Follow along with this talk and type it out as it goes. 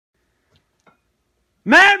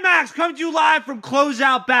Mad Max coming to you live from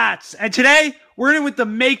Closeout Bats. And today, we're in with the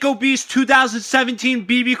Mako Beast 2017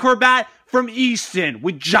 BBCOR bat from Easton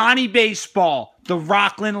with Johnny Baseball, the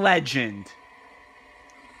Rockland legend.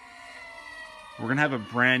 We're going to have a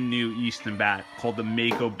brand new Easton bat called the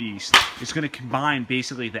Mako Beast. It's going to combine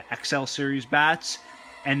basically the XL series bats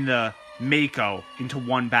and the Mako into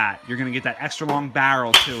one bat. You're going to get that extra long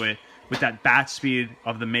barrel to it with that bat speed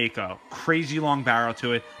of the Mako. Crazy long barrel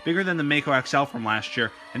to it. Bigger than the Mako XL from last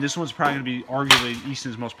year. And this one's probably going to be arguably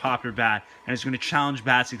Easton's most popular bat. And it's going to challenge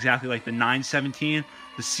bats exactly like the 917,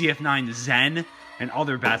 the CF9 Zen, and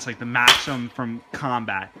other bats like the Maxim from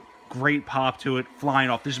Combat. Great pop to it, flying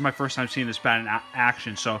off. This is my first time seeing this bat in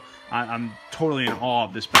action, so I'm totally in awe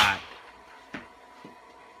of this bat.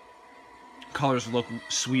 Colors look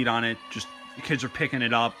sweet on it. Just the kids are picking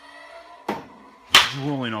it up.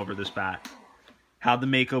 Drooling over this bat. How'd the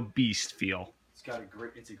Mako Beast feel?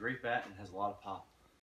 It's a great bat and has a lot of pop.